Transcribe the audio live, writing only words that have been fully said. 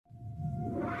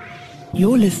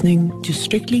You're listening to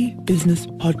Strictly Business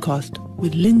Podcast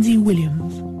with Lindsay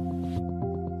Williams.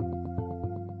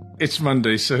 It's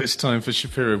Monday, so it's time for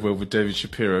Shapiroworld with David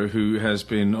Shapiro, who has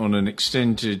been on an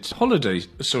extended holiday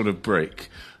sort of break.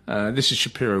 This is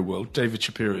Shapiroworld. David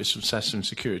Shapiro is from Sasfin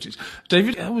Securities.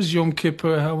 David, how was Yom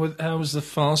Kippur? How was the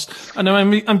fast? I know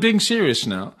I'm being serious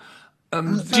now.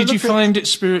 Did you find it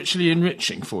spiritually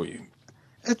enriching for you?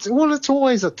 It's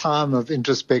always a time of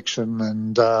introspection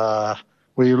and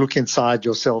where you look inside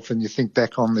yourself and you think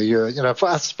back on the year. You know,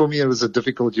 for me, it was a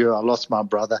difficult year. I lost my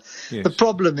brother. Yes. The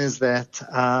problem is that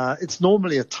it's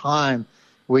normally a time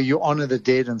where you honor the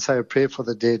dead and say a prayer for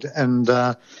the dead. And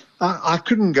I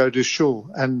couldn't go to shul.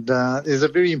 And there's a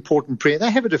very important prayer.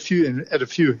 They have it at a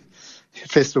few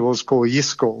festivals called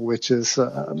Yizkor, which is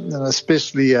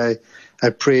especially a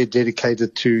prayer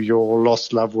dedicated to your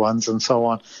lost loved ones and so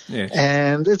on. Yes.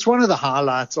 And it's one of the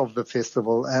highlights of the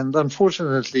festival. And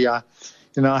unfortunately, I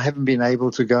haven't been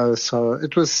able to go. So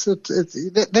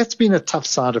that's been a tough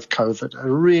side of COVID, a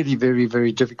really very,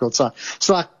 very difficult side. It's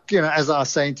like, as I was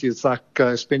saying to you, it's like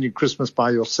spending Christmas by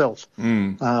yourself.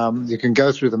 You can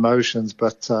go through the motions,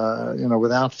 but,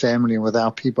 without family and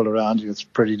without people around you, it's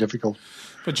pretty difficult.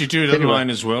 But you do it online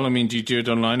as well? I mean, do you do it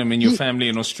online? I mean, your family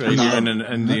in Australia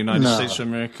and the United States of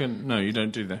America? No, you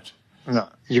don't do that. No,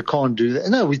 you can't do that.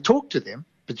 No, we talk to them,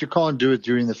 but you can't do it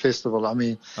during the festival. I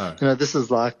mean, this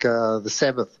is like the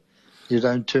Sabbath. You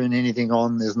don't turn anything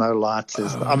on. There's no lights.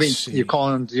 You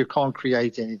can't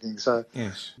create anything. So,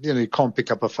 yes. You can't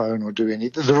pick up a phone or do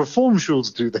anything. The Reform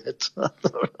shuls do that.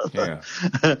 Yeah.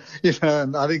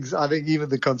 And I think even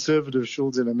the conservative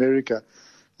shuls in America,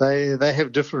 they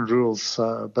have different rules,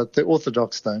 but the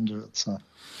Orthodox don't do it. So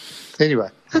anyway,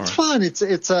 it's fine. It's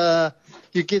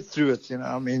you get through it.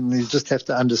 You just have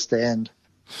to understand.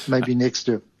 Maybe next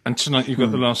year. And tonight you've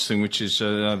got the last thing, which is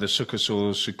the Sukkot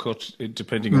or Sukkot,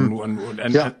 depending on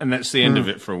and that's the end of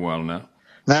it for a while now.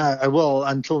 No, well,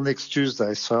 until next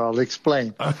Tuesday, so I'll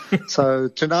explain. So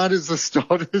tonight is the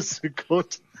start of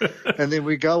Sukkot, and then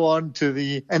we go on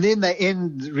and then they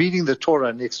end reading the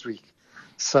Torah next week.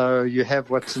 So you have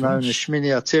what's known as Shmini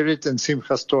Atzeret and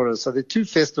Simchas Torah. So there are two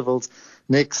festivals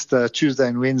next Tuesday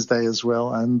and Wednesday as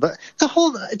well. And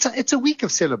it's a week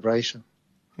of celebration.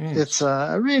 Yes. It's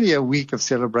really a week of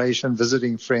celebration,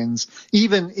 visiting friends,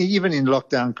 even in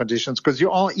lockdown conditions, because you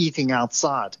are eating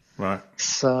outside. Right.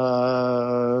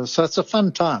 So it's a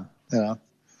fun time, Good.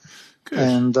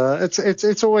 And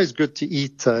it's always good to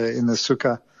eat in the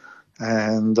sukkah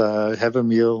and have a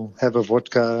meal, have a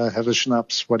vodka, have a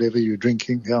schnapps, whatever you're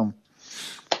drinking.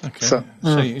 Okay. So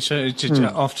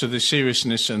after the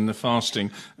seriousness and the fasting,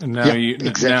 and now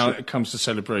now it comes to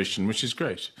celebration, which is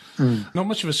great. Not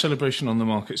much of a celebration on the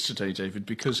markets today, David,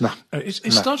 because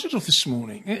it started off this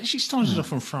morning. It actually started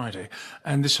off on Friday,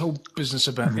 and this whole business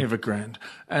about Evergrande.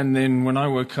 And then when I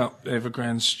woke up,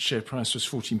 Evergrande's share price was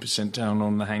 14% down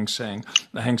on the Hang Seng.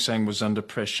 The Hang Seng was under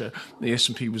pressure. The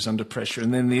S&P was under pressure,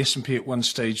 and then the S&P at one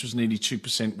stage was nearly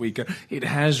 2% weaker. It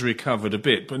has recovered a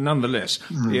bit, but nonetheless,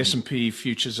 the S&P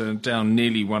futures are down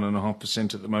nearly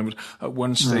 1.5% at the moment. At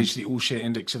one stage, the all-share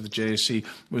index of the JSE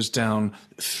was down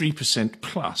 3%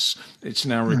 plus. It's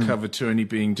now recovered to only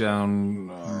being down,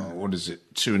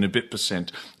 2 and a bit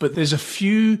 %. But there's a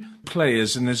few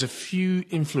players and there's a few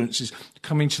influences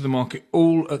coming to the market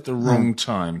all at the wrong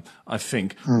time, I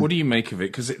think. What do you make of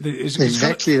it? Because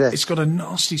it's got a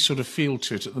nasty sort of feel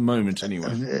to it at the moment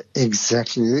anyway.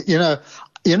 Exactly. You know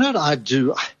what I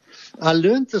do? I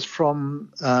learned this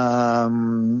from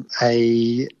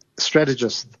a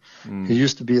strategist who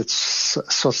used to be at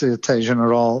Societe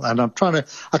Generale, and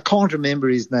I can't remember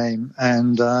his name,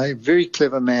 and a very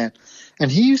clever man.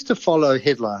 And he used to follow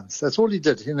headlines. That's all he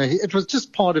did. It was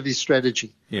just part of his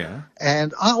strategy. Yeah.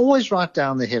 And I always write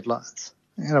down the headlines.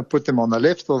 Put them on the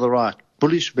left or the right,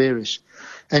 bullish, bearish.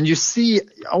 And you see,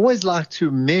 I always like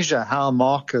to measure how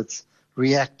markets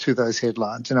react to those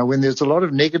headlines. When there's a lot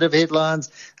of negative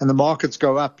headlines and the markets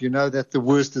go up, you know that the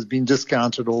worst has been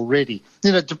discounted already.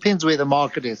 It depends where the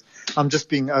market is. I'm just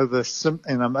being and I'm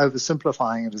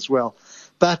oversimplifying it as well.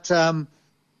 But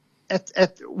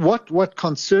what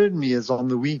concerned me is on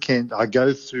the weekend I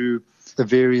go through the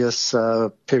various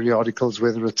periodicals,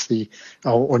 whether it's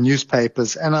or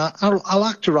newspapers, and I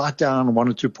like to write down 1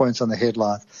 or 2 points on the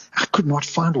headlines. I could not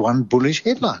find one bullish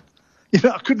headline.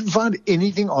 I couldn't find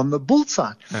anything on the bull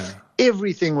side.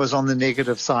 Everything was on the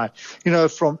negative side.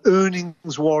 From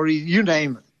earnings worry, you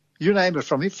name it. you name it,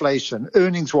 from inflation,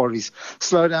 earnings worries,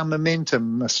 slowdown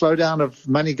momentum, a slowdown of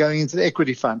money going into the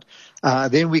equity fund.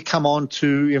 Then we come on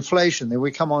to inflation. Then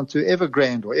we come on to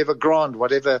Evergrande or Evergrande,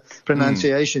 whatever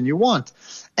pronunciation you want.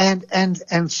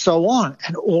 And so on.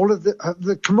 And all of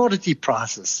the commodity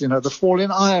prices, the fall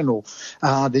in iron ore.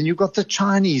 Then you've got the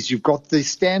Chinese. You've got the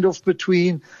standoff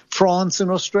between France and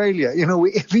Australia.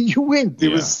 Wherever you went,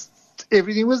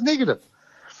 everything was negative.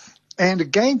 And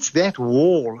against that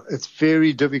wall, it's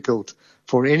very difficult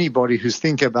for anybody who's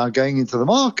thinking about going into the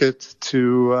market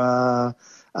to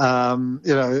go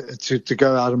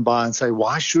out and buy and say,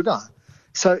 why should I?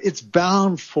 So it's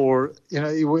bound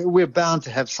we're bound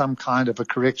to have some kind of a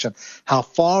correction. How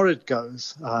far it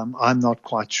goes, I'm not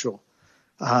quite sure.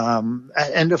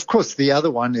 And of course, the other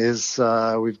one is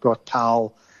we've got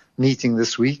Powell meeting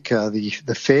this week,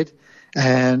 the Fed.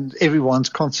 And everyone's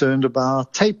concerned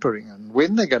about tapering and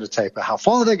when they're going to taper, how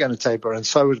far they're going to taper, and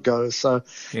so it goes. So,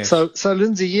 yes. so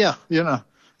Lindsay, you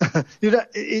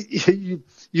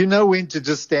know when to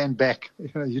just stand back.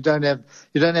 You don't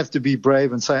have to be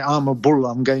brave and say, I'm a bull,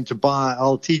 I'm going to buy,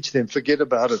 I'll teach them, forget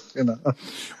about it.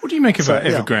 What do you make about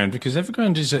Evergrande? Yeah. Because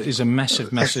Evergrande is a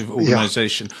massive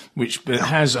organisation which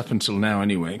has up until now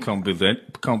anyway. It can't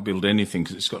build anything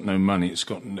because it's got no money. It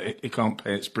can't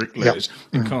pay its bricklayers.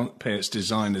 It can't pay its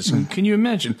designers. And can you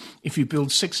imagine if you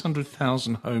build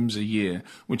 600,000 homes a year,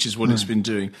 which is what it's been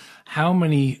doing? How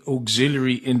many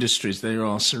auxiliary industries there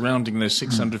are surrounding those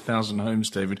 600,000 homes,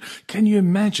 David? Can you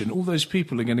imagine all those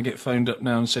people are going to get phoned up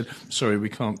now and said, sorry, we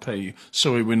can't pay you.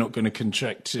 Sorry, we're not going to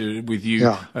contract with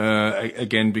you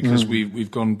again because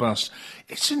we've gone bust.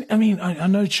 I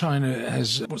know China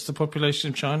has, what's the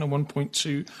population of China?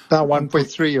 1.2? About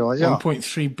 1.3 or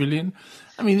 1.3 billion.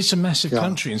 It's a massive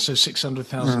country, and so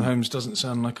 600,000 homes doesn't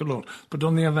sound like a lot. But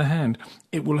on the other hand,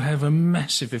 it will have a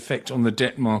massive effect on the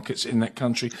debt markets in that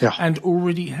country, and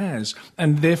already has.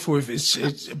 And therefore, if it's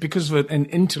because of an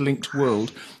interlinked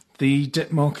world, the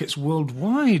debt markets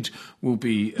worldwide will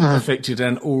be affected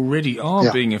and already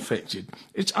are being affected.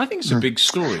 I think it's a big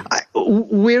story.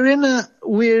 We're in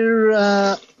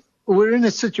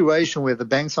a situation where the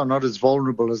banks are not as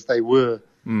vulnerable as they were.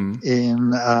 In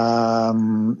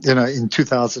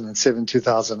 2007,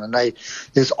 2008,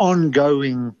 there's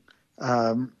ongoing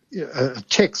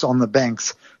checks on the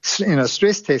banks,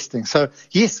 stress testing. So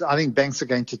yes, I think banks are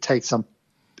going to take some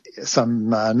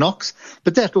knocks,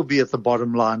 but that will be at the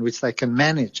bottom line, which they can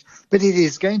manage. But it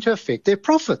is going to affect their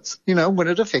profits. When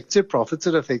it affects their profits,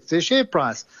 it affects their share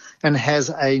price and has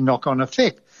a knock-on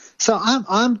effect. So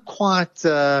I'm quite.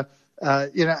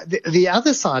 The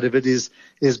other side of it is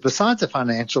besides the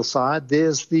financial side,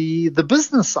 there's the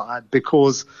business side,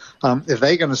 because if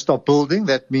they're going to stop building,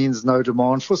 that means no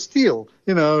demand for steel,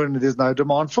 and there's no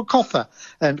demand for copper,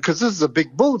 and because this is a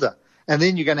big builder. And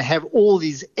then you're going to have all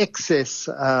these excess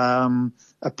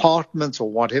apartments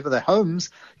or whatever, their homes,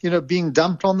 being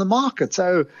dumped on the market.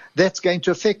 So that's going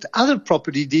to affect other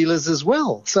property dealers as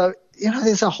well. So,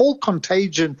 there's a whole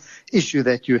contagion issue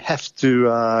that you have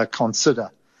to consider.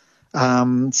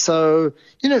 If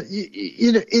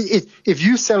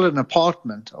you sell an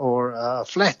apartment or a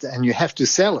flat and you have to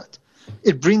sell it,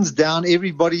 it brings down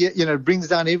everybody, it brings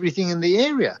down everything in the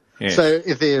area. Yes. So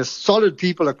if there's solid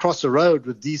people across the road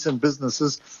with decent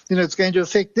businesses, it's going to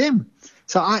affect them.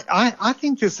 So I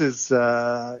think this is,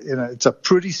 it's a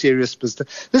pretty serious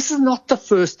business. This is not the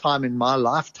first time in my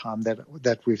lifetime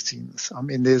that we've seen this.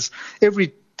 There's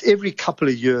every couple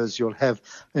of years you'll have,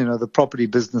 the property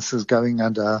businesses going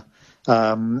under,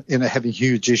 having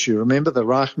huge issue. Remember the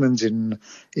Reichmans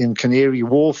in Canary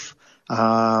Wharf,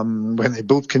 when they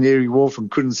built Canary Wharf and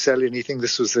couldn't sell anything.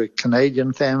 This was a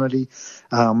Canadian family.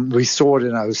 We saw it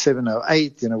in 07,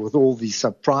 08, with all the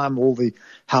subprime, all the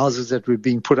houses that were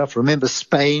being put up. Remember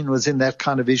Spain was in that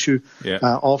kind of issue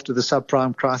after the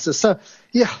subprime crisis. So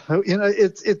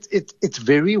it's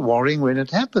very worrying when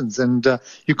it happens, and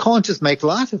you can't just make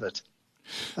light of it.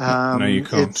 No, you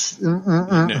can't.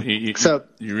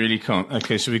 You really can't.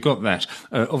 Okay, so we've got that.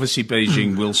 Obviously,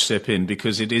 Beijing will step in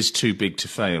because it is too big to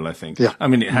fail, I think. Yeah.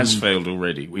 It has failed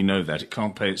already. We know that. It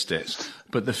can't pay its debts.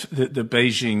 But the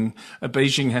Beijing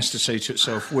has to say to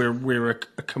itself, we're a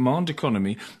command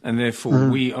economy, and therefore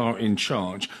we are in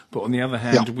charge. But on the other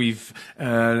hand, we've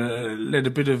let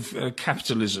a bit of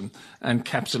capitalism and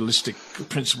capitalistic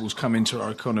principles come into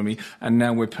our economy, and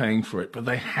now we're paying for it. But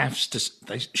they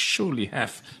surely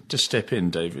have to step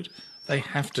in, David. They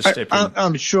have to step in.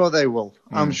 I'm sure they will.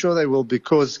 I'm sure they will,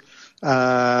 because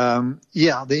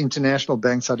the international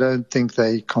banks, I don't think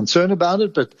they're concerned about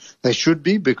it, but they should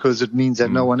be, because it means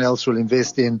that no one else will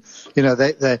invest in,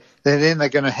 they're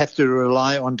going to have to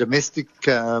rely on domestic,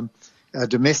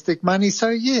 domestic money. So,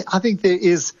 yeah, I think there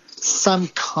is some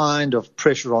kind of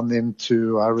pressure on them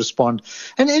to respond.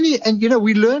 And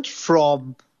we learned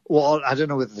from, well, I don't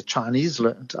know whether the Chinese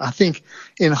learned. I think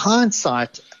in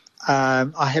hindsight,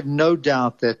 I have no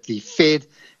doubt that the Fed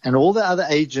and all the other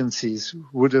agencies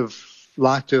would have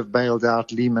liked to have bailed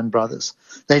out Lehman Brothers.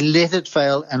 They let it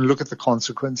fail, and look at the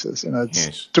consequences.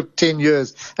 It took 10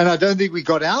 years, and I don't think we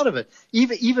got out of it.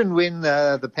 Even when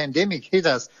the pandemic hit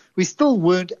us, we still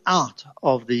weren't out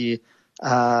of the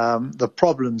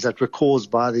problems that were caused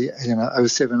by the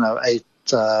 07, 08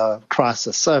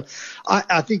 crisis. So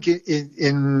I think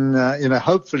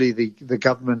hopefully the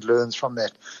government learns from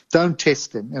that. Don't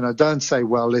test them. Don't say,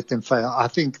 well, let them fail. I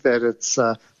think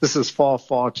that this is far,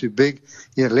 far too big.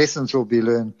 Yeah, lessons will be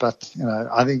learned, but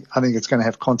I think it's going to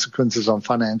have consequences on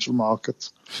financial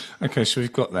markets. Okay, so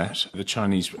we've got that, the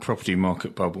Chinese property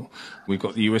market bubble. We've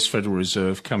got the US Federal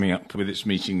Reserve coming up with its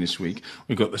meeting this week.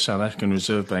 We've got the South African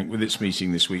Reserve Bank with its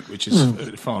meeting this week, which is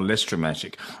far less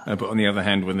dramatic. But on the other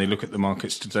hand, when they look at the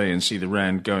markets today and see the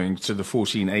rand going to the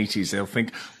 1480s, they'll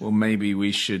think, well, maybe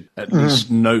we should at least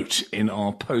note in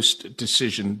our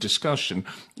post-decision discussion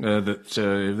that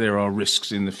there are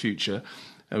risks in the future.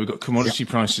 We've got commodity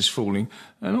prices falling,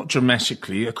 not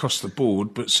dramatically across the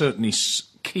board, but certainly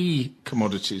key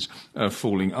commodities are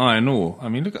falling. Iron ore. I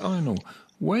mean, look at iron ore.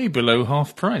 Way below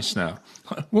half price now.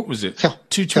 What was it?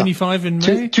 225 in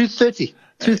May? 230.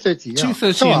 230, yeah.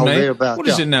 230 in May. What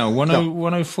is it now?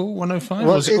 104, 105?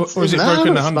 Well, or is it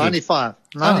broken 100? 95.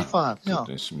 95, yeah.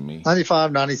 Me.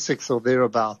 95, 96 or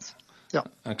thereabouts. Yeah.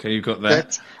 Okay, you've got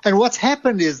that. And what's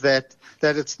happened is that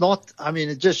it's not, I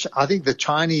think the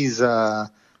Chinese, a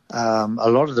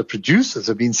lot of the producers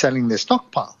have been selling their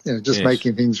stockpile,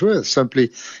 making things worse,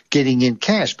 simply getting in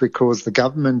cash, because the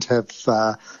government have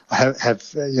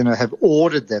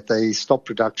ordered that they stop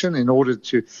production in order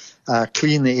to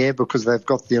clean the air, because they've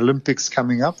got the Olympics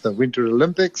coming up, the Winter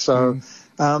Olympics. So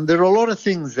there are a lot of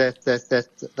things that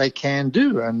they can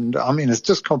do, and it's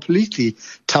just completely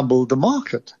tumbled the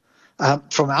market.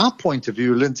 From our point of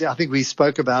view, Lindsay, I think we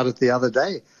spoke about it the other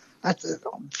day.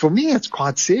 For me, it's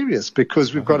quite serious,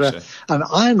 because we've got an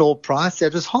iron ore price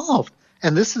that is halved.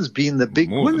 And this has been the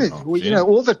big winner.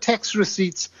 All the tax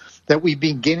receipts that we've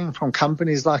been getting from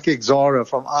companies like Exara,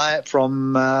 from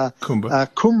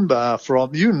Kumba,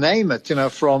 from you name it,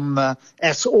 from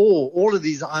Assore, all of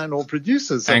these iron ore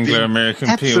producers. Anglo-American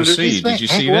PLC, did you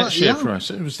see that share price?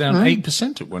 It was down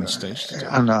 8% at one stage today.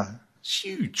 I know. It's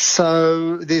huge.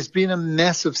 So there's been a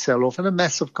massive sell-off and a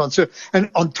massive concern.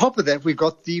 And on top of that, we've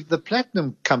got the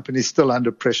platinum companies still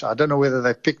under pressure. I don't know whether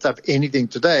they've picked up anything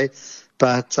today,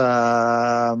 but,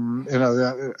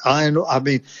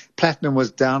 platinum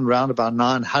was down around about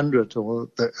 900, or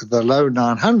the low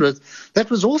 900s.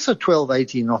 That was also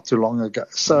 1280 not too long ago.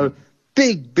 So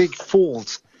big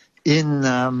falls in,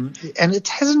 and it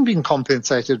hasn't been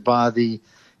compensated by the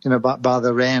by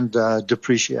the rand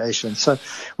depreciation. So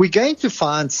we're going to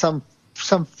find some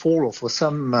fall off or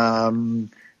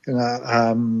some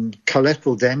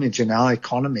collateral damage in our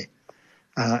economy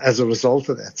as a result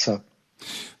of that. So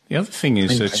the other thing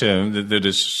is that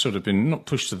has sort of been not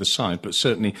pushed to the side, but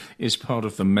certainly is part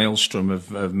of the maelstrom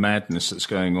of madness that's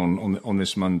going on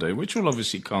this Monday, which will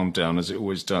obviously calm down as it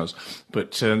always does.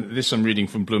 But this I'm reading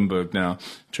from Bloomberg now.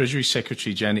 Treasury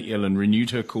Secretary Janet Yellen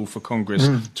renewed her call for Congress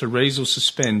to raise or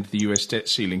suspend the US debt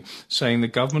ceiling, saying the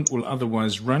government will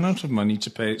otherwise run out of money to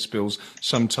pay its bills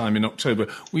sometime in October.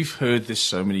 We've heard this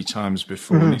so many times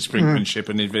before, this brinkmanship,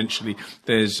 and eventually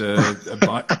there's a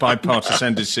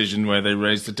bipartisan decision where they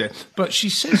raise the debt. But she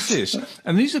says this,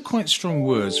 and these are quite strong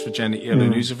words for Janet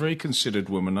Yellen, who's a very considered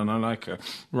woman, and I like her.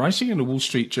 Writing in a Wall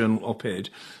Street Journal op-ed,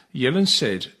 Yellen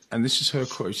said, and this is her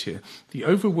quote here, the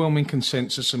overwhelming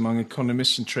consensus among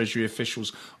economists and Treasury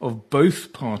officials of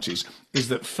both parties is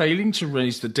that failing to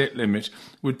raise the debt limit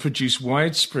would produce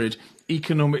widespread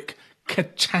economic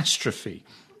catastrophe.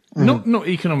 Not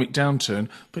economic downturn,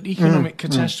 but economic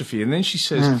catastrophe. And then she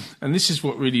says, and this is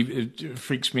what really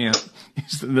freaks me out,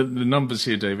 is the numbers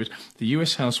here, David. The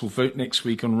US House will vote next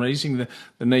week on raising the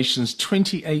nation's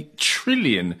 $28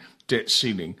 trillion debt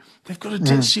ceiling. They've got a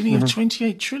debt ceiling of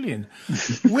 28 trillion.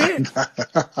 Where?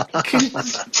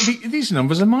 These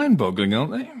numbers are mind-boggling,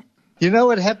 aren't they? You know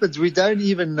what happens? We don't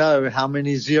even know how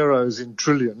many zeros in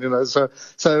trillion. So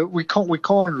we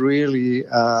can't really.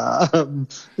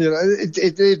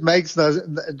 It makes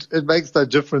no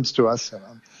difference to us.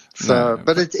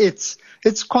 But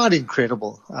it's quite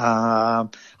incredible.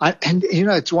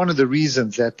 It's one of the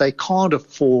reasons that they can't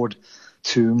afford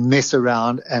to mess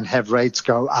around and have rates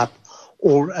go up,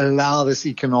 or allow this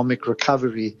economic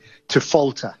recovery to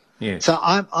falter. Yes. So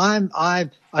I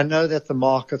know that the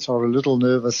markets are a little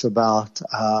nervous about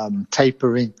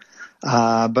tapering,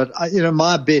 but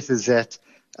my bet is that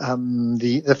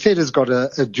the Fed has got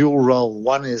a dual role.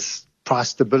 One is price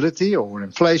stability or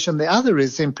inflation. The other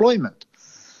is employment.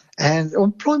 And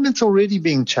employment's already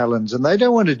being challenged, and they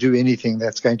don't want to do anything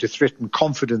that's going to threaten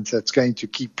confidence, that's going to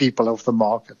keep people off the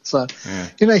market. So,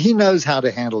 he knows how to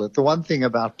handle it. The one thing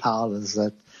about Powell is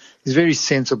that he's very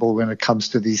sensible when it comes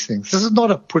to these things. This is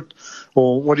not a put,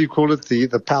 or what do you call it, the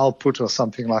Powell put or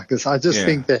something like this. I just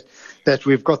think that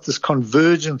we've got this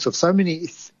convergence of so many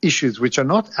issues which are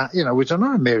not, which are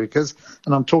not America's,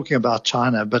 and I'm talking about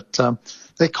China, but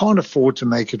they can't afford to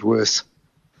make it worse.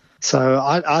 So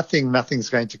I think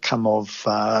nothing's going to come of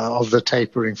the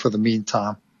tapering for the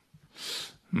meantime.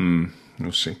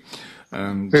 We'll see.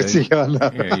 Dave,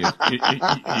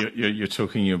 you're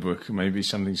talking your book. Maybe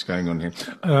something's going on here.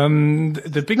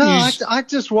 The big news. I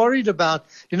just worried about.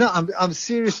 I'm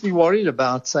seriously worried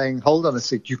about saying, hold on a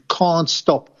sec. You can't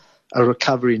stop a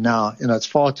recovery now. It's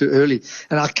far too early.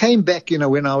 And I came back.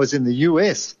 When I was in the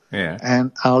US. Yeah.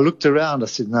 And I looked around. I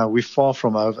said, no, we're far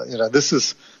from over. This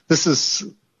is.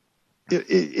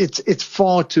 It's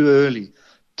far too early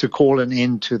to call an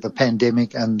end to the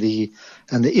pandemic and the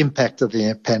impact of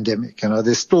the pandemic.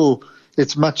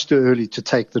 It's much too early to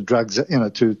take the drugs,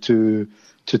 to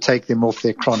take them off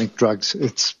their chronic drugs.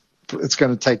 It's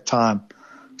going to take time.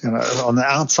 On the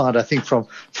outside, I think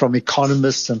from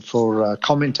economists and for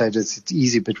commentators, it's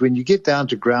easy. But when you get down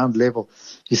to ground level,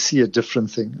 you see a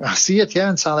different thing. I see it here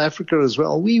in South Africa as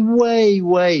well. We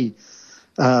way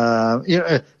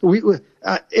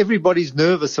everybody's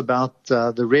nervous about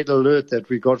the red alert that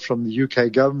we got from the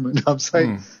UK government. I'm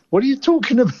saying, what are you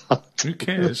talking about? Who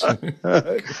cares?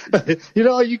 Are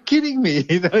you kidding me?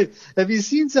 Have you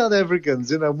seen South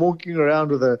Africans, walking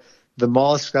around with the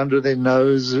mask under their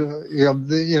nose,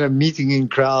 meeting in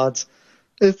crowds?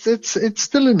 It's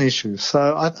still an issue.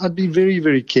 So I'd be very,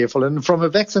 very careful. And from a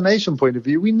vaccination point of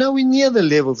view, we know we're near the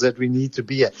levels that we need to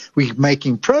be at. We're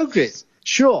making progress,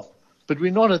 sure. But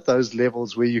we're not at those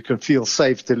levels where you can feel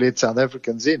safe to let South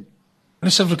Africans in.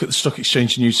 Let's have a look at the Stock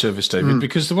Exchange News Service, David,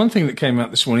 because the one thing that came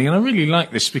out this morning, and I really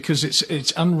like this because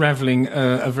it's unravelling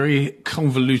a very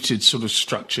convoluted sort of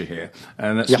structure here,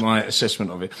 and that's my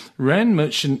assessment of it. Rand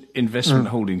Merchant Investment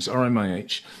Holdings,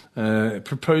 RMIH,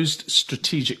 proposed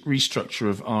strategic restructure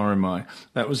of RMI.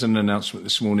 That was an announcement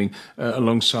this morning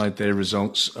alongside their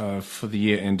results for the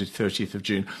year ended 30th of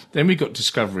June. Then we got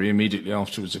Discovery immediately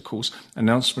afterwards, of course,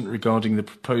 announcement regarding the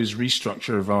proposed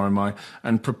restructure of RMI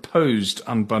and proposed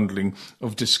unbundling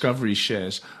of Discovery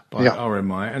shares by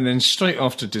RMI. And then straight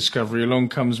after Discovery, along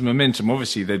comes Momentum.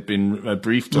 Obviously, they'd been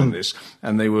briefed on this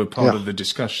and they were part of the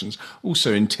discussions.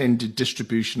 Also intended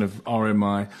distribution of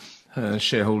RMI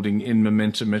shareholding in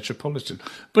Momentum Metropolitan.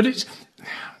 But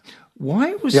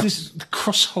why was this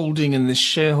cross-holding and this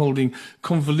shareholding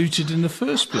convoluted in the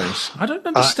first place? I don't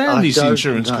understand these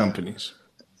insurance companies.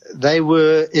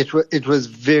 It was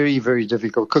very, very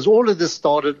difficult because all of this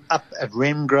started up at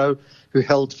Remgro, who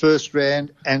held First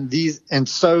Rand, and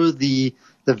so the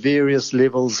various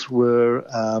levels were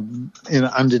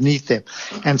underneath them,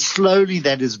 and slowly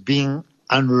that is being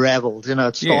unraveled.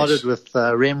 It started with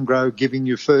Remgro giving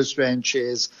you First Rand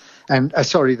shares, and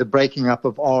the breaking up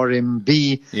of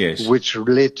RMB, which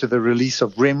led to the release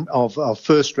of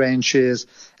First Rand shares,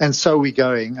 and so we're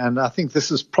going. And I think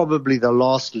this is probably the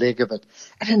last leg of it,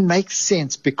 and it makes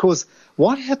sense because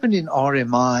what happened in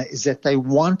RMI is that they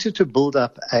wanted to build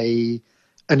up an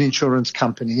insurance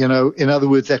company, in other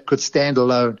words, that could stand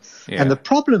alone. Yeah. And the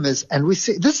problem is, and we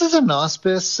see this is a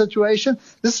NASPER situation,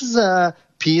 this is a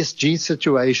PSG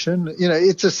situation,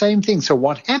 it's the same thing. So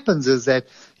what happens is that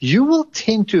you will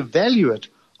tend to value it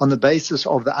on the basis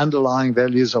of the underlying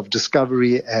values of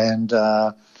Discovery and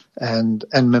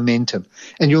Momentum.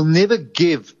 And you'll never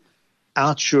give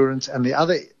Outsurance and the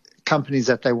other companies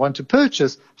that they want to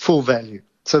purchase full value.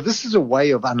 So this is a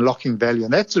way of unlocking value.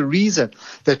 And that's the reason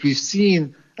that we've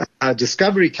seen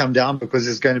Discovery come down because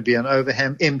there's going to be an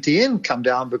overhang, MTN come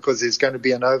down because there's going to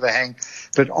be an overhang,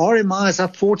 but RMI is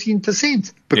up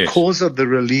 14% because of the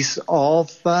release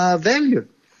of value.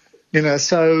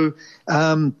 So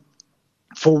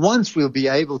for once we'll be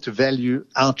able to value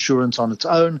Outsurance on its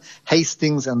own,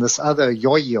 Hastings and this other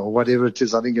Yoyi or whatever it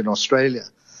is, I think in Australia.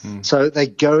 So they're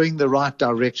going the right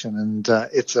direction, and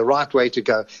it's the right way to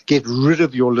go. Get rid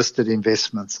of your listed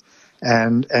investments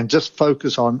and just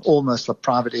focus on almost a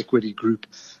private equity group,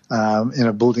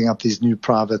 building up these new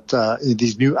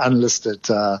unlisted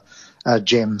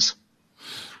gems.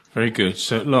 Very good.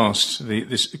 So at last,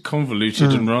 this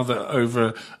convoluted and rather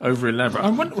over elaborate. I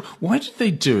wonder, why did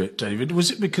they do it, David?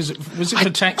 Was it for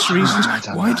tax reasons?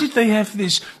 Why did they have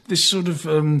this sort of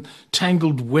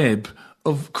tangled web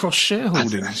of cross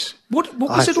shareholdings? What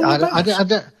was it all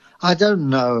about? I don't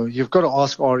know. You've got to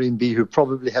ask RMB, who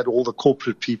probably had all the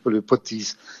corporate people who put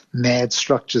these mad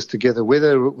structures together.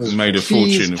 Whether it was made a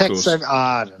fortune, of course.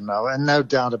 I don't know, and no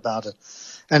doubt about it.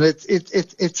 And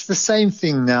it's the same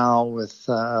thing now with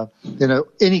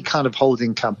any kind of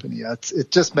holding company. It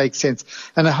just makes sense,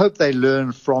 and I hope they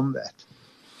learn from that.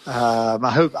 I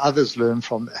hope others learn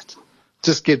from that.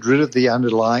 Just get rid of the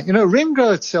underlying.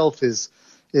 Remgro itself is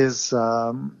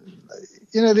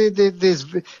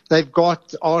they've got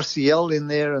RCL in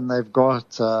there, and they've got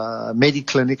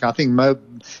Mediclinic. I think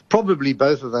probably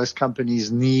both of those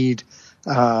companies need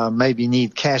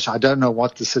cash. I don't know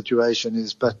what the situation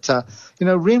is, but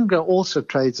Remgro also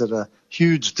trades at a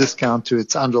huge discount to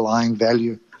its underlying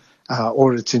value,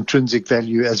 or its intrinsic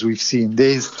value, as we've seen.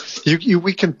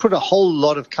 We can put a whole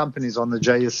lot of companies on the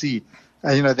JSE,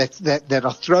 that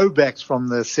are throwbacks from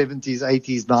the 70s,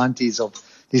 80s, 90s of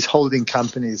these holding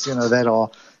companies,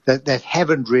 that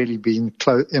haven't really been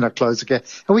closed again.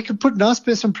 And we can put nice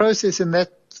person process in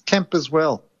that camp as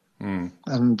well.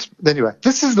 And anyway,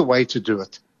 this is the way to do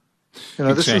it.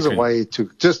 This is a way to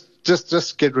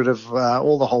just get rid of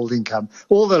all the holding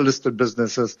all the listed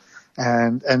businesses,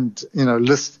 and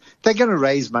list. They're going to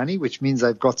raise money, which means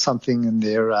they've got something in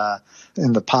their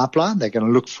in the pipeline. They're going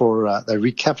to look for they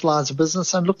recapitalize a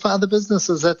business and look for other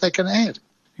businesses that they can add.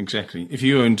 Exactly. If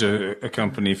you owned a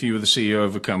company, if you were the CEO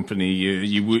of a company,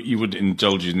 you would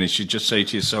indulge in this. You'd just say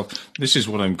to yourself, this is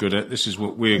what I'm good at, this is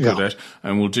what we're good at,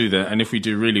 and we'll do that. And if we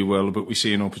do really well, but we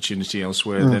see an opportunity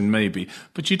elsewhere, then maybe.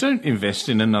 But you don't invest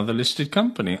in another listed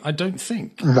company, I don't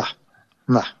think. No.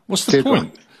 What's the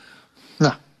point?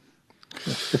 No.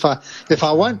 If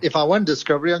I want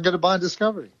Discovery, I'm going to buy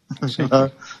Discovery.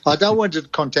 Exactly. I don't want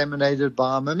it contaminated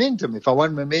by Momentum. If I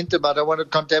want Momentum, I don't want it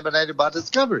contaminated by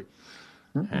Discovery.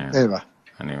 Yeah.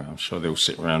 Anyway, I'm sure they'll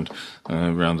sit around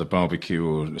the barbecue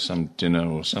or some dinner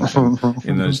or something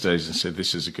in those days and say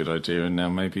this is a good idea, and now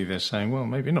maybe they're saying, well,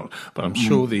 maybe not. But I'm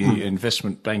sure the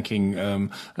investment banking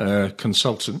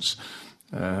consultants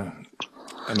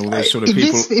and all those sort of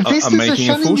people are making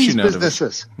a fortune out of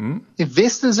it.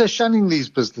 Investors are shunning these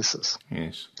businesses.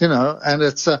 Yes. And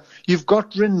it's you've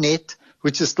got Renette,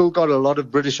 which has still got a lot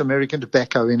of British American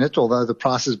tobacco in it, although the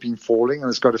price has been falling, and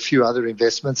it's got a few other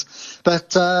investments.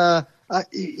 But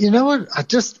you know what?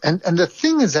 And the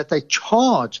thing is that they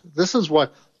charge. This is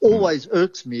what always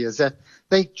irks me, is that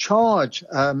they charge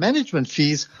management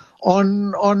fees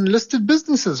on listed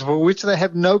businesses for which they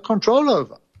have no control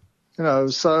over.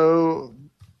 So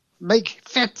make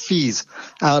fat fees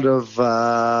out of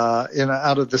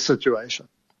the situation.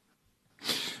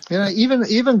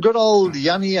 Even good old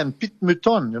Yanni and Piet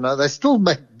Mouton, they still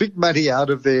make big money out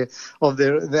of their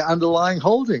underlying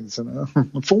holdings.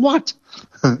 For what?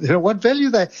 What value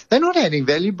they're not adding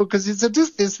value because there's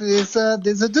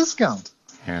a discount.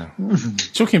 Yeah.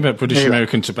 Talking about British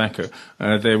American tobacco,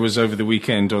 there was over the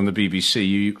weekend on the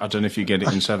BBC, I don't know if you get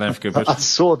it in South Africa, but I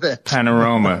saw that.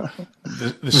 Panorama,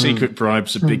 the secret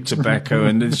bribes of big tobacco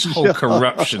and this whole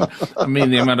corruption. I mean,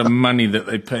 the amount of money that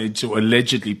they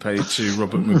allegedly paid to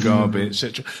Robert Mugabe,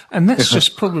 etc. And that's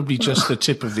just probably just the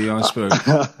tip of the iceberg.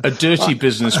 A dirty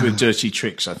business with dirty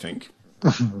tricks, I think.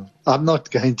 I'm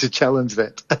not going to challenge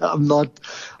that. I'm not,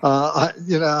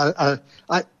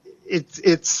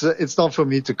 It's not for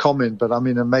me to comment, but I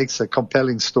mean, it makes a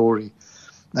compelling story,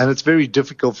 and it's very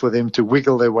difficult for them to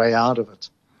wiggle their way out of it.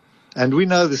 And we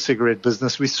know the cigarette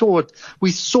business. We saw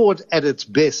it at its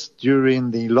best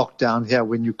during the lockdown here,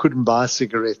 when you couldn't buy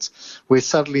cigarettes, where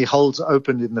suddenly holes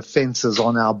opened in the fences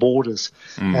on our borders,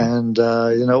 and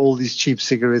all these cheap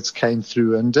cigarettes came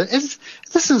through. And this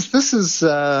is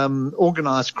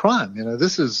organized crime.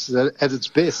 This is at its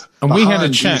best. And we had a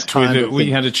chat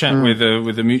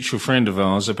with a mutual friend of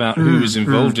ours about who was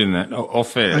involved in that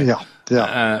off air.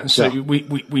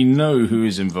 We know who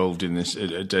is involved in this,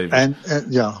 David. And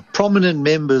prominent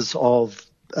members of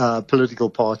political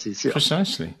parties. Yeah.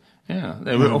 Precisely. Yeah,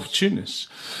 they were opportunists.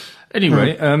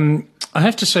 Anyway, I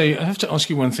have to ask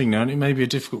you one thing now, and it may be a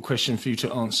difficult question for you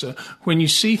to answer. When you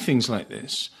see things like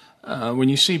this, when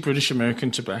you see British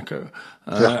American tobacco,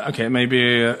 okay,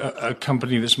 maybe a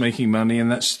company that's making money,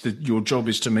 and your job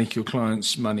is to make your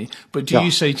clients money. But do you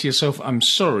say to yourself, I'm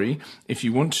sorry, if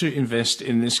you want to invest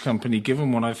in this company,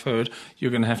 given what I've heard,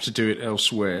 you're going to have to do it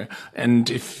elsewhere.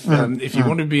 And if you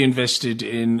want to be invested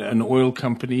in an oil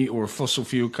company or a fossil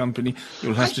fuel company,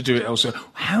 you'll have to do it elsewhere.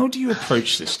 How do you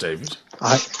approach this, David?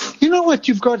 know what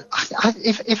you've got?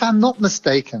 If I'm not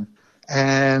mistaken,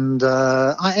 and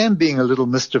I am being a little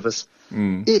mischievous,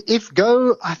 I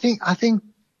think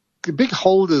the big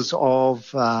holders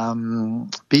of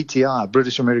BTI,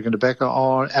 British American Tobacco,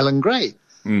 are Alan Gray.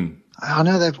 I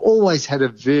know they've always had a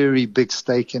very big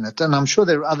stake in it, and I'm sure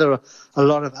there are a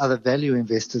lot of other value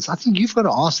investors. I think you've got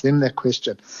to ask them that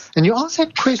question, and you ask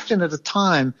that question at a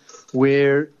time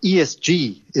where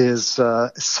ESG is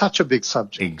such a big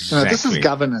subject. Exactly. This is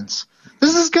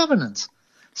governance.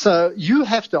 So you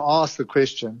have to ask the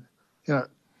question,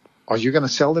 are you going to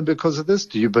sell them because of this?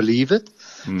 Do you believe it?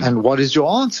 And what is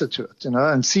your answer to it?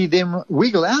 And see them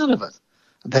wiggle out of it.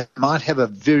 They might have a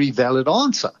very valid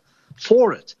answer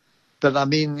for it. But I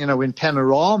mean, when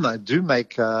Panorama do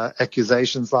make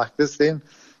accusations like this, then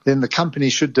the company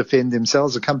should defend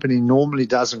themselves. The company normally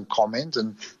doesn't comment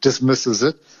and dismisses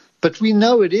it. But we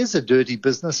know it is a dirty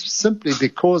business simply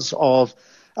because of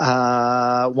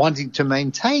wanting to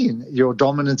maintain your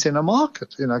dominance in a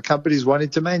market. Companies wanting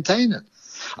to maintain it.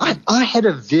 I had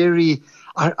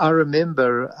I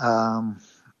remember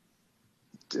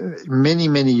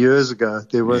many years ago,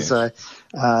 there was a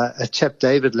chap,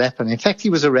 David Lappin. In fact, he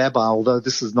was a rabbi, although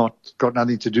this has got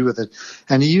nothing to do with it.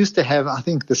 And he used to have, I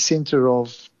think, the Center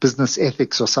of Business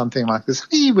Ethics or something like this.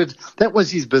 That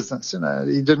was his business.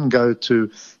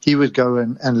 He would go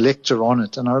and lecture on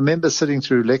it. And I remember sitting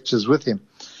through lectures with him.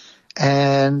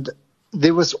 And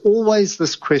there was always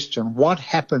this question, what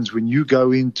happens when you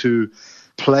go into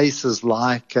places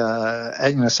like,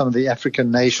 some of the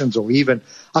African nations, or even,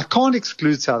 I can't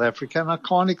exclude South Africa and I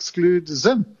can't exclude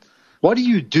Zim. What do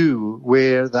you do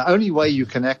where the only way you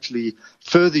can actually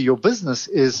further your business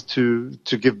is to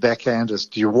give backhanders?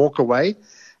 Do you walk away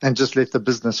and just let the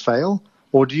business fail,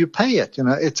 or do you pay it?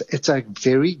 It's a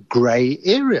very gray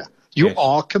area. You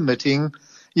are committing,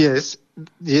 yes,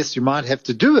 you might have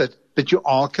to do it, but you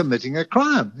are committing a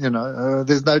crime.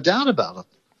 There's no doubt about it.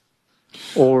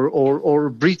 Or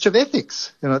a breach of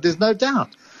ethics. There's no doubt.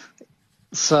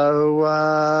 So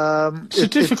it's a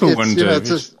difficult one, David.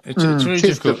 It's very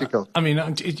difficult. I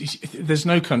mean, there's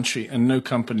no country and no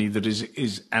company that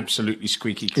is absolutely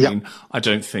squeaky clean. I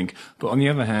don't think. But on the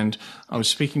other hand, I was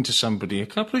speaking to somebody a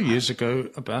couple of years ago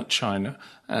about China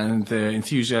and their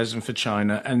enthusiasm for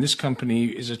China, and this company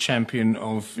is a champion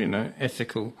of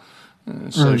ethical,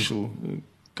 social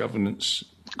governance.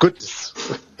 Goodness.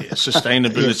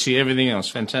 Sustainability, everything else,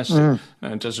 fantastic.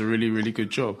 And does a really, really good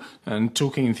job. And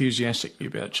talking enthusiastically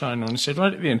about China, and I said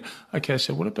right at the end, okay,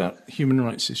 so what about human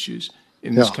rights issues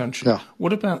in this country?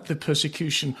 What about the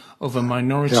persecution of a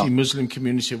minority Muslim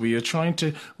community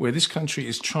where this country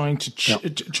is trying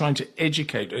to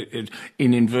educate,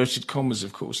 in inverted commas,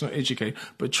 of course, not educate,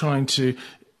 but trying to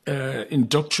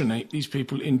indoctrinate these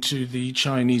people into the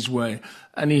Chinese way?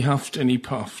 And he huffed and he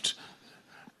puffed.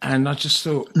 And I just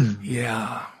thought,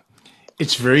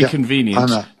 it's very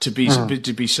convenient to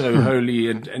be so holy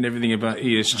and everything about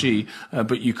ESG,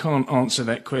 but you can't answer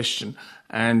that question.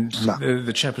 And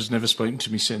the chap has never spoken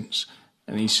to me since.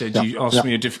 And he said, you asked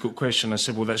me a difficult question. I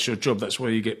said, well, that's your job. That's why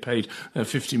you get paid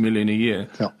 $50 million a year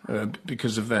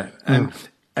because of that. And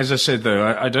as I said, though,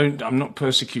 I'm not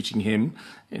persecuting him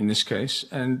in this case.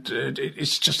 And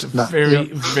it's just a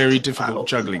very difficult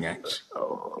juggling act.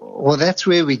 Well, that's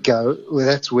where we go.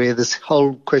 That's where this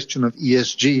whole question of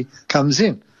ESG comes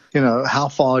in. How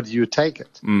far do you take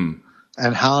it? And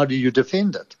how do you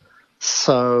defend it?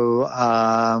 So,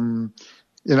 I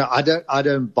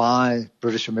don't buy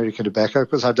British American Tobacco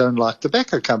because I don't like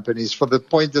tobacco companies for the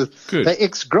point that they're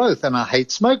ex-growth and I hate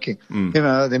smoking.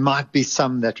 There might be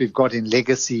some that we've got in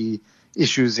legacy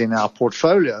issues in our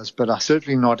portfolios, but are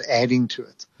certainly not adding to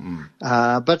it.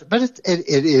 But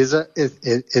it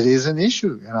is an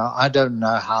issue. I don't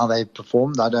know how they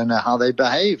performed. I don't know how they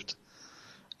behaved.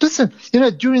 Listen,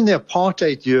 during the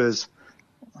apartheid years,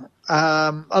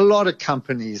 a lot of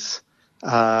companies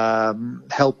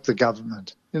helped the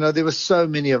government. There were so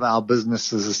many of our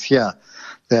businesses here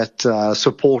that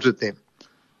supported them,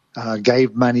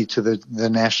 gave money to the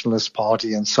Nationalist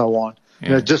Party and so on,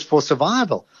 just for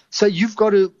survival. So you've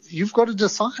got to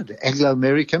decide.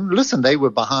 Anglo-American, listen, they were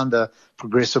behind the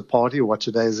Progressive Party, or what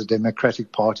today is the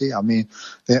Democratic Party. I mean,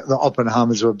 the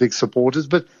Oppenheimers were big supporters,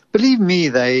 but believe me,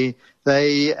 they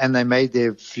made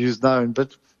their views known.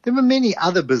 But there were many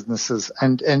other businesses,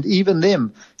 and even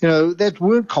them, that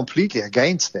weren't completely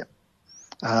against them.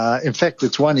 In fact,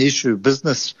 it's one issue.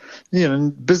 Business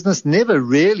never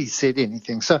really said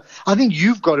anything. So I think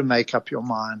you've got to make up your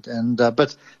mind. And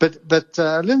but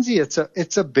Lindsay,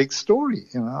 it's a big story,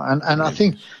 and I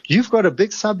think you've got a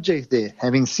big subject there.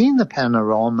 Having seen the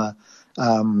Panorama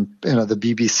the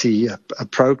BBC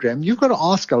program, you've got to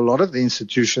ask a lot of the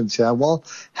institutions here, well,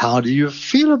 how do you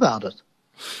feel about it?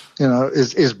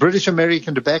 Is British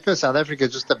American tobacco, South Africa,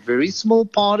 just a very small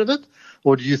part of it?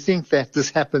 Or do you think that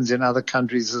this happens in other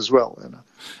countries as well?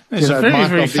 It's a very,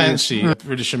 very fancy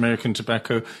British American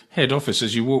tobacco head office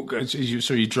as you walk,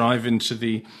 you drive into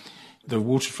the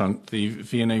waterfront, the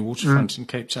V&A waterfront in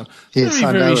Cape Town. Yes,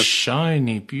 very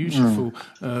shiny, beautiful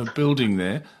building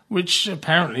there, which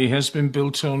apparently has been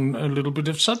built on a little bit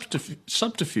of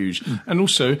subterfuge and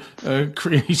also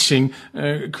creating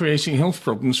health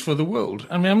problems for the world.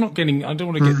 I mean, I don't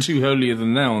want to get too holier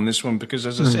than thou on this one because,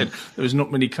 as I said, there's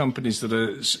not many companies that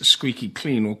are squeaky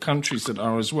clean or countries that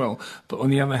are as well. But on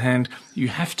the other hand, you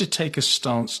have to take a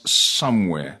stance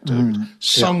somewhere, David.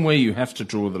 Somewhere you have to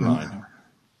draw the line.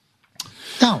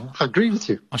 No, I agree with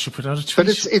you. I should put out a tweet. But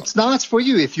it's nice for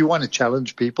you if you want to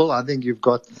challenge people. I think you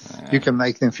can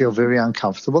make them feel very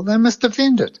uncomfortable. They must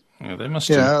defend it. Yeah, they must.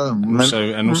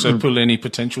 Also pull any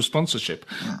potential sponsorship.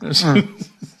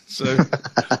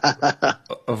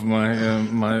 Of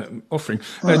my offering.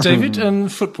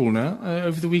 David, football now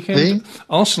over the weekend.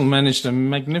 Arsenal managed a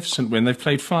magnificent win. They've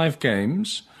played 5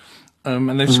 games,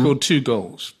 and they've scored 2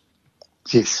 goals.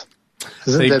 Yes.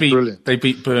 Brilliant? They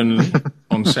beat Burnley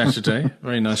on Saturday.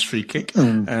 Very nice free kick.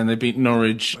 And they beat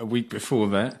Norwich a week before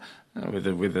that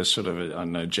with a sort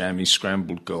of jammy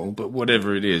scrambled goal, but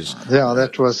whatever it is. Yeah,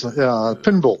 that was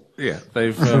pinball. Yeah,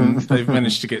 they've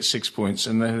managed to get 6 points,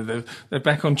 and they're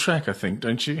back on track, I think,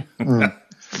 don't you? No.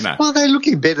 Well, they're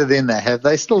looking better than they have.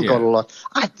 They still got a lot.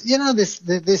 I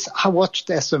watched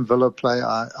Aston Villa play.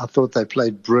 I thought they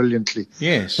played brilliantly.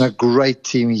 Yes, a great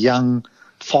team, young,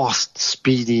 fast,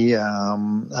 speedy. So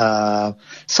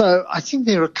I think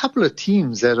there are a couple of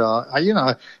teams that are,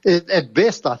 at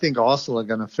best, I think Arsenal are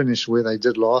going to finish where they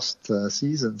did last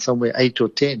season, somewhere 8 or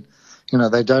 10.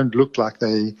 They don't look like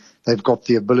they've got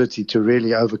the ability to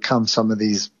really overcome some of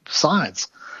these sides.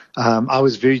 I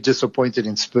was very disappointed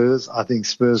in Spurs. I think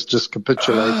Spurs just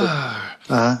capitulated.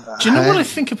 Do you know what I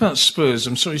think about Spurs?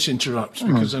 I'm sorry to interrupt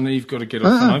because I know you've got to get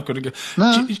off and I've got to go.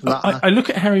 I look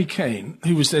at Harry Kane,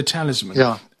 who was their talisman,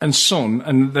 and Son,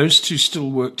 and those two still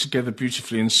work together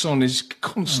beautifully. And Son is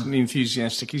constantly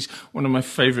enthusiastic. He's one of my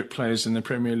favourite players in the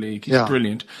Premier League. He's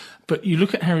brilliant. But you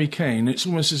look at Harry Kane, it's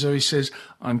almost as though he says,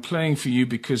 I'm playing for you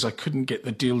because I couldn't get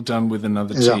the deal done with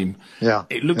another team.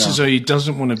 It looks as though he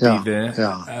doesn't want to be there.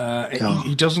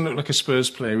 He doesn't look like a Spurs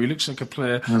player. He looks like a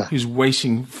player who's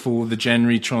waiting for the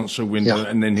January transfer window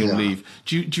and then he'll leave.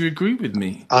 Do you agree with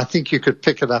me? I think you could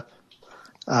pick it up.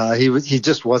 He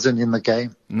just wasn't in the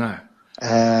game. No.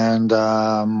 And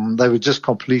they were just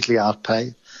completely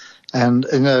outplayed. And,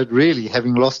 really,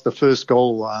 having lost the first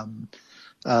goal,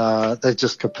 they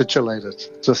just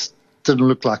capitulated. Just didn't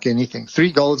look like anything.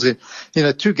 3 goals in,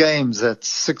 2 games, that's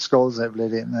 6 goals they've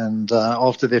let in. And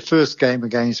after their first game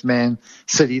against Man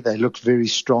City, they looked very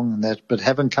strong in that, but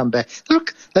haven't come back.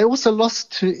 Look, they also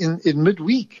lost in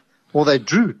midweek, or they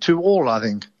drew 2-2, I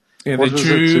think. Yeah, they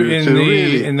drew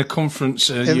in the conference,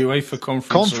 UEFA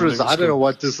conference. I don't know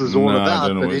what this is all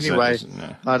about, but anyway,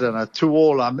 I don't know.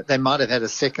 2-2. They might have had a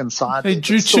second side. They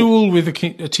drew 2-2 with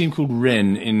a team called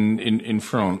Rennes in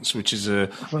France, which is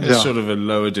a sort of a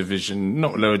lower division,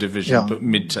 not lower division, but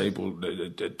mid-table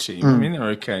team. I mean, they're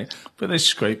okay, but they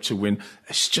scraped to win.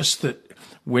 It's just that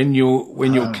when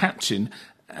you're captain,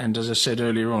 and as I said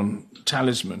earlier on,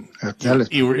 talisman,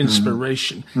 your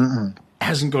inspiration.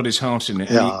 Hasn't got his heart in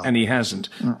it, and he hasn't,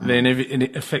 then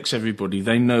it affects everybody.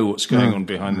 They know what's going on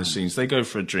behind the scenes. They go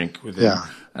for a drink with him,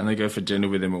 and they go for dinner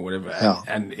with him or whatever.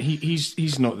 And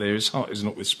he's not there. His heart is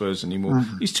not with Spurs anymore.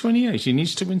 He's 28. He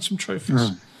needs to win some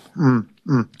trophies. No,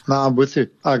 I'm with you.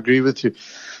 I agree with you.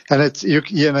 And it's you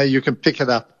can pick it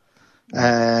up.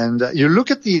 And you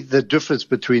look at the difference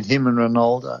between him and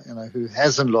Ronaldo, who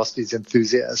hasn't lost his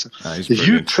enthusiasm. If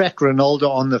you track Ronaldo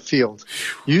on the field,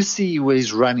 you see where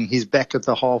he's running. He's back at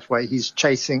the halfway. He's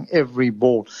chasing every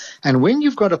ball. And when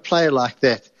you've got a player like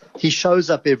that, he shows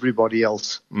up everybody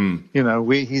else.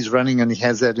 Where he's running and he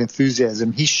has that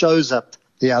enthusiasm. He shows up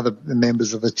the other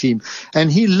members of the team. And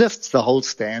he lifts the whole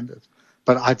standard.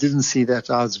 But I didn't see that.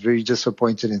 I was very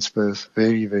disappointed in Spurs.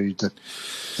 Very, very,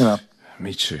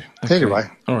 Me too. Okay. Anyway.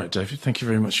 All right, David, thank you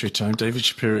very much for your time. David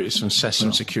Shapiro is from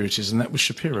Sasfin Securities, and that was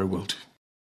Shapiroworld.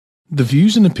 The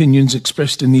views and opinions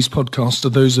expressed in these podcasts are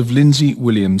those of Lindsay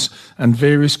Williams and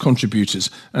various contributors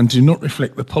and do not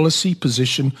reflect the policy,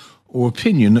 position or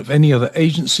opinion of any other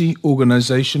agency,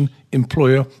 organisation,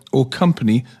 employer or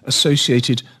company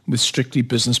associated with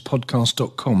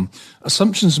strictlybusinesspodcast.com.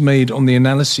 Assumptions made on the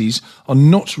analyses are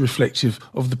not reflective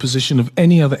of the position of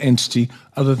any other entity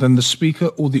other than the speaker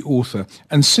or the author.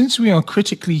 And since we are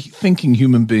critically thinking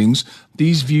human beings,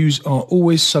 these views are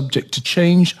always subject to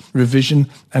change, revision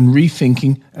and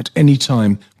rethinking at any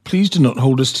time. Please do not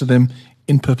hold us to them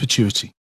in perpetuity.